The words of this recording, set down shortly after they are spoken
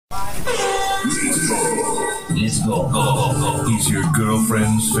Let's go. He's your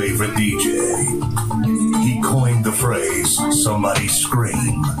girlfriend's favorite DJ. He coined the phrase, somebody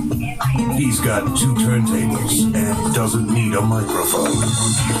scream. He's got 2 turntables and doesn't need a microphone.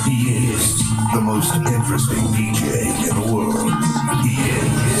 He is the most interesting DJ in the world. He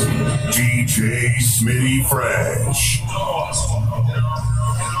is DJ Smitty Fresh.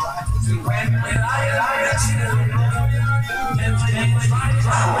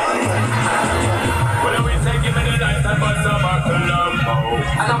 Well, we take him in the night time, but some are Colombo.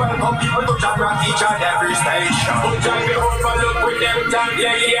 And I welcome people to jam rock each and every station. Who drive me overlook with them time,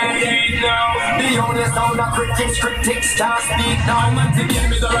 yeah, they know. The only sound of critics can't speak now. Man, the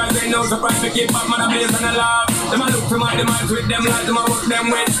game is alright, they know, surprise to keep up, man, a blaze and a laugh. Them a look to my demands with them lies, them a work them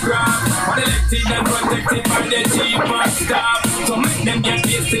with scrap. But elected and protected by the chief of staff. So make them get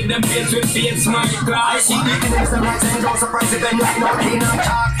pasted, them face with face, my class. I see the enemies, them right and don't surprise them like no king and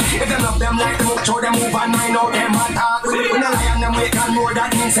talk. If them love them like them up, show them move and mind out them attack. When a lion them wake and more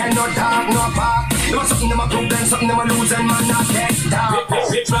that means and no dog, no bark. There was something them a prove and something them a lose and man not get dark.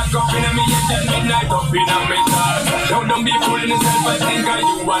 People are talking to me at the midnight up in a midnight. Don't be fooling yourself, I think I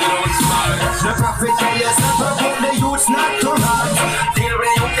you alone smart. The prophet tell yourself about the youths not to run. Deal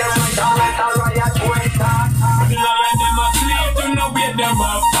with you them right or riot point talk. The lion them a sleep, do not wake them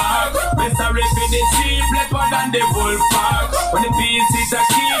up back. Mr. Rippy the sheep, leopard than the wolf pack. When the beast is a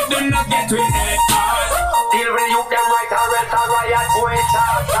keep, do not get to it head hard. Deal with you them right or riot point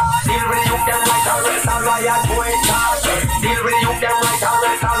talk. Deal with you them right or riot point talk. Deal with you them right or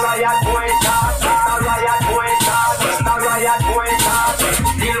riot point talk. Riot point talk. Riot point talk.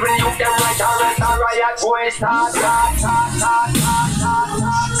 Deal with you them right or riot point talk.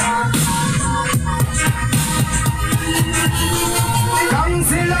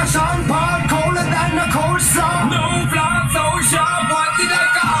 Concealer champagne colder than a cold sun. No blood so sharp, what did I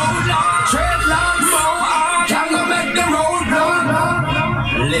go outlaw? Dreadlocks, more can make the road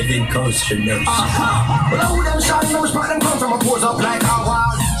blow. Living coast, you know. Well, who them shot, no spot them come from a pose up like a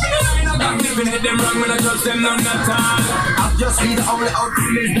wall. I'm living it them wrong when I trust them none at all. Obviously the only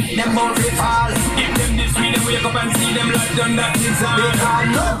outcome is them won't be fall. Give them this weed and wake up and see them like done that is all. Because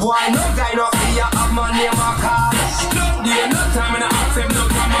no boy, no guy, no fear of my name or call. No day, no time and I ask them no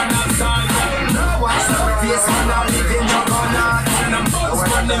come on that side. No watch no face, man, I live in no corner. And I'm both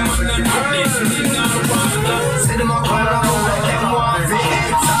for them on the new place in the water. See them up on the road like them want to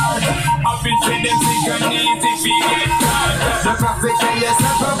get tired. I've been saying them sick and easy if you get tired. The prophet tell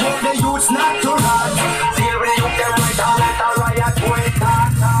yourself about the youths not to run. Deal with you them right or riot point talk.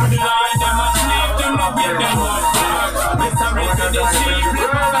 When the lion them a sleep, them not wake them up back. Mr. Rippy the sheep,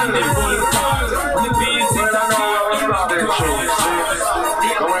 leopard and the wolf pack. When the beast is a keep, them not to run.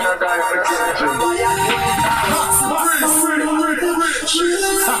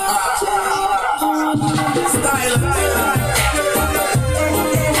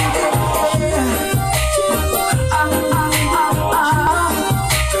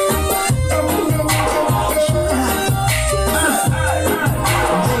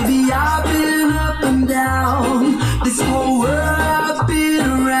 Baby, I've been up and down. This whole world I've been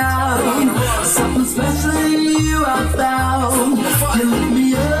around. Something special in you I found. You lift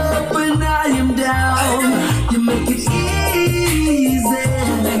me up when I am down. You make it easy.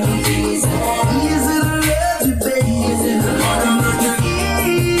 Easy to love you, baby. You make it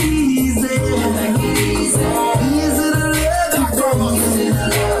easy. Easy to love you, baby.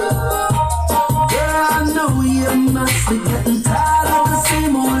 Girl, I know you must be getting tired of the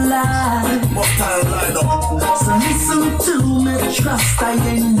same old lie. So listen to me, trust I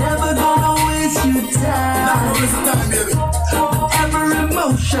ain't never gonna waste your time. Whenever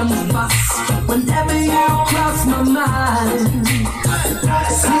emotions bust, whenever you cross my mind.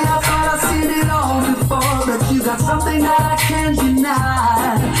 See, I thought I'd seen it all before, but you got something that I can't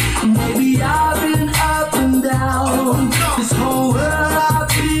deny. Maybe I've been up and down. This whole world I've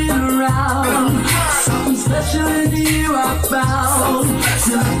been around. Something special in you I found.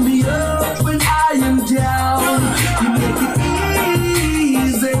 You lift me up when I am down. You make it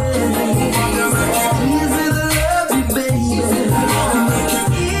easy. Easy to love you, baby. You make it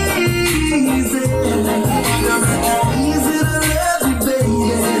easy. Easy to love you,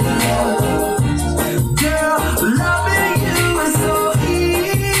 baby. Girl, loving you is so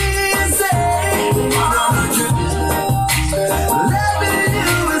easy. Loving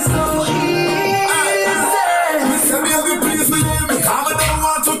you is so easy. Listen, baby, please believe me. Come and don't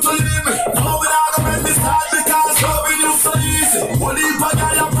want you to leave me. No, we're not gonna make this hard because loving you so easy. What if I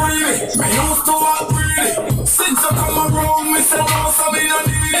got you breathe? Me used to walk greedy. Since you come around, me say no, so me no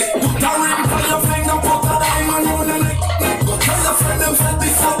need it. Put a ring for your finger, put a diamond on the neck. Go tell your friend them said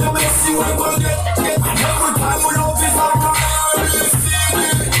this is the best you ever get. And every time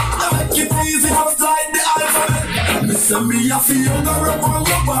a feel the rub on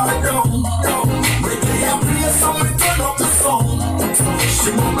your bar down. Reggae a play so me turn up the sound.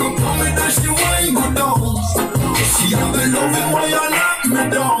 She bubble for me then she wine go down. She have the loving why you knock me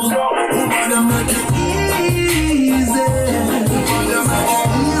down. Woman a make it easy. Woman a make it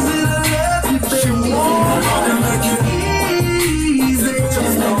easy to let you baby. Woman a make it easy.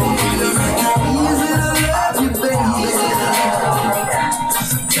 Woman a make it easy to let you baby.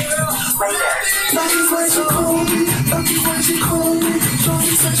 That is why she called me, that is why she called me.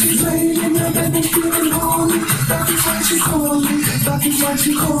 Shorty said she's laying in her bed and feeling horny. That is why she called me, that is why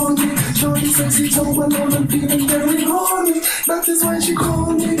she called me. Shorty said she's home alone and feeling very horny. That is why she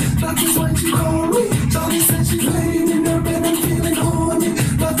called me, that is why she called me. Shorty said she's laying in her bed and feeling horny.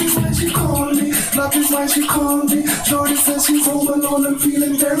 That is why she called me, that is why she called me. Shorty said she's home alone and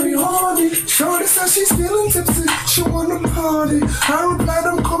feeling very horny. Shorty said she's feeling tipsy, she wanna party. I replied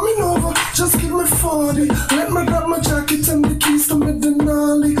I'm coming over, just give me 40. Let me grab my jacket and the keys to my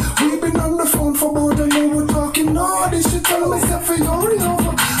Denali. We've been on the phone for about an hour talking all this. She tell me if you hurry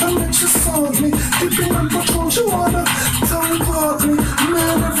over and then she saw me. Dipping on patrol, she wanna tell about me.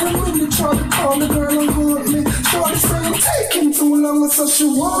 Man, every minute try to call the girl and haunt me. Shorty say I'm taking too long, so she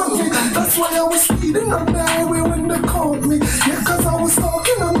want me. That's why I was speeding on the highway when they caught me. Yeah, cause I was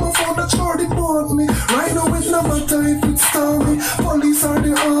talking on my phone that Shorty bought me. Right now it no matter if it's stormy. Police are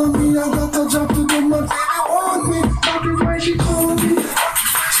the army, I got a job to do, my baby want me. That is why she called me, that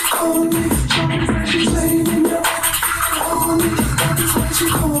is why she called me. Shorty said she's laying in the bed and feeling horny. That is why she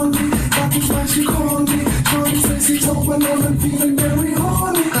called me, that is why she called me. Shorty said she's home alone and feeling very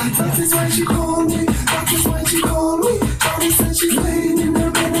horny. That is why she called me, that is why she called me. Shorty said she's laying in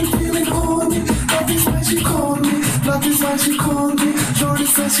her bed and feeling horny. That is why she called me, that is why she called me. Shorty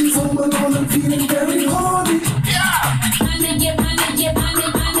said she's home alone and feeling very horny. Yeah!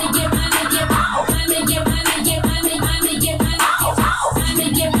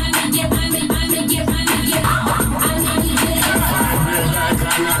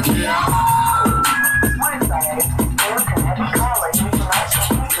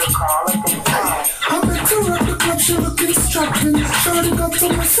 She looking strapping. Shorty got a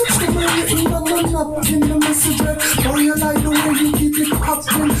message to me written on my napkin. The message read, oh you like the way you keep it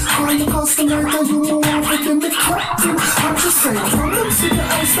popping. Call the customer that you know over them the captain. I'm just saying, from them see the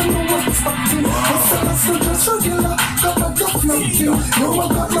ice and know what's happening. I said that's not just regular, got a duck floating. No I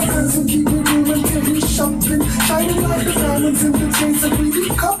got my friends and keep me moving till we shopping. Shining like the diamonds in the chains that we be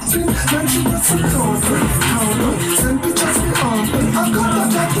cupping. Man she got some clothes, send pictures me on. I got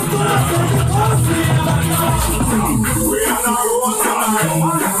a jack to do my baby coffee. We are not road tonight.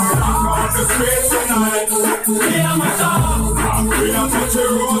 Across the streets tonight. We are my dog. We are touch the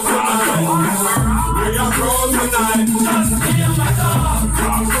road tonight. We are grown tonight. We are my dog.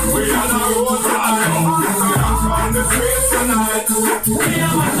 We are not road tonight. Across the streets tonight. We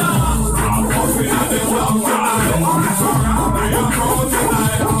are my dog. We are the club tonight. We are grown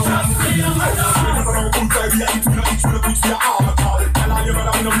tonight. We are my dog. We are the avatar. Tell all you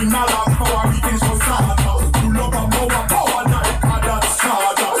better be no be not love. Power we can show start. Power night, that's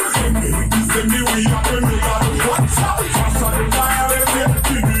harder. Send me we are the nigga. Watch out. Fast on the fire,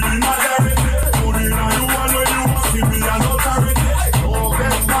 give me the majority. Only now you want when you want see me an authority. Oh,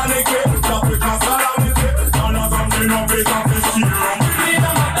 get panicky. Stop it, cause calamity. None of them be no big of the shit. We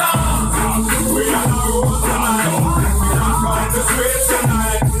are my dog. We are the road tonight. We are from the streets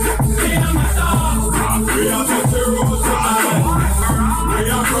tonight. We are my dog. We are the road tonight. We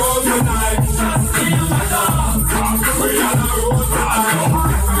are grown tonight. We are my dog. We are the road tonight.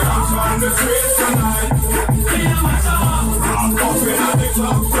 We are from the streets tonight. We are my dog. We are the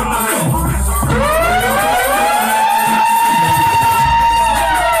club tonight.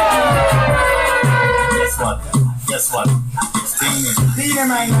 Guess what? Tina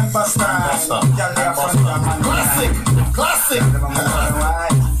man and Buster. Classic.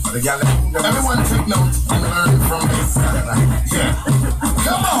 Everyone take note and learn from this. Yeah.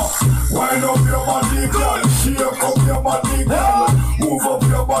 Come on. Wind up your body, girl. Shake up your body, girl. Move up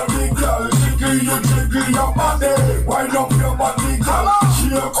your body, girl. Jiggle your body. Wind up your body, girl.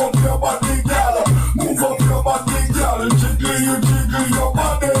 Shake up your body, girl. Move up your body, girl. Jiggle your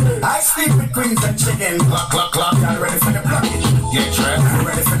body. I sleep with queens and chicken. Clock. Y'all ready for the blockage? Get dressed.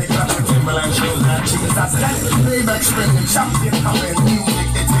 Ready for the club with Timberland shoes and chickens. That's that. Playback spinning, champion coming. Music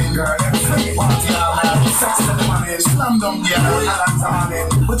hitting, girl. Every party all night. Sex to the money. Slam dunk, yeah.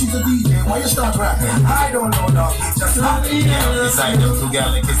 But you the DJ, why you start rapping? I don't know, dog. Just let me know. Beside them two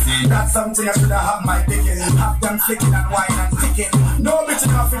galaxies. That's something I should have my dick in. Have them flicking and wine and ticking. No bitch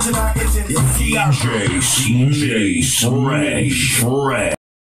enough, bitch enough, itching. DJ Fresh.